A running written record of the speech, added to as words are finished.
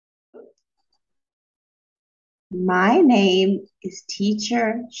My name is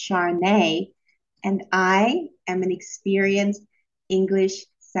Teacher Sharné, and I am an experienced English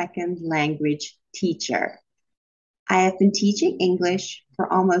second language teacher. I have been teaching English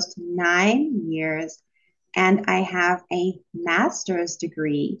for almost 9 years, and I have a master's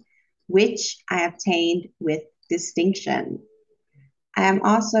degree, which I obtained with distinction. I am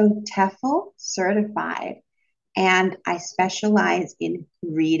also TEFL certified, and I specialize in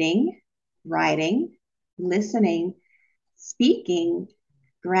reading, writing, listening, speaking,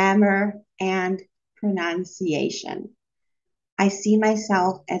 grammar, and pronunciation. I see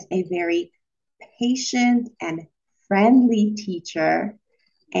myself as a very patient and friendly teacher,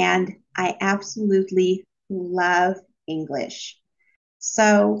 and I absolutely love English.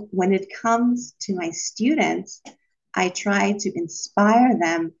 So when it comes to my students, I try to inspire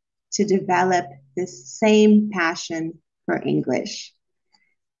them to develop this same passion for English.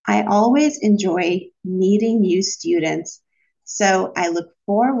 I always enjoy meeting new students, so I look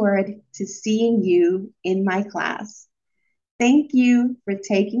forward to seeing you in my class. Thank you for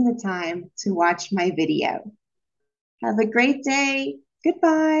taking the time to watch my video. Have a great day.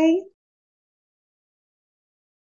 Goodbye.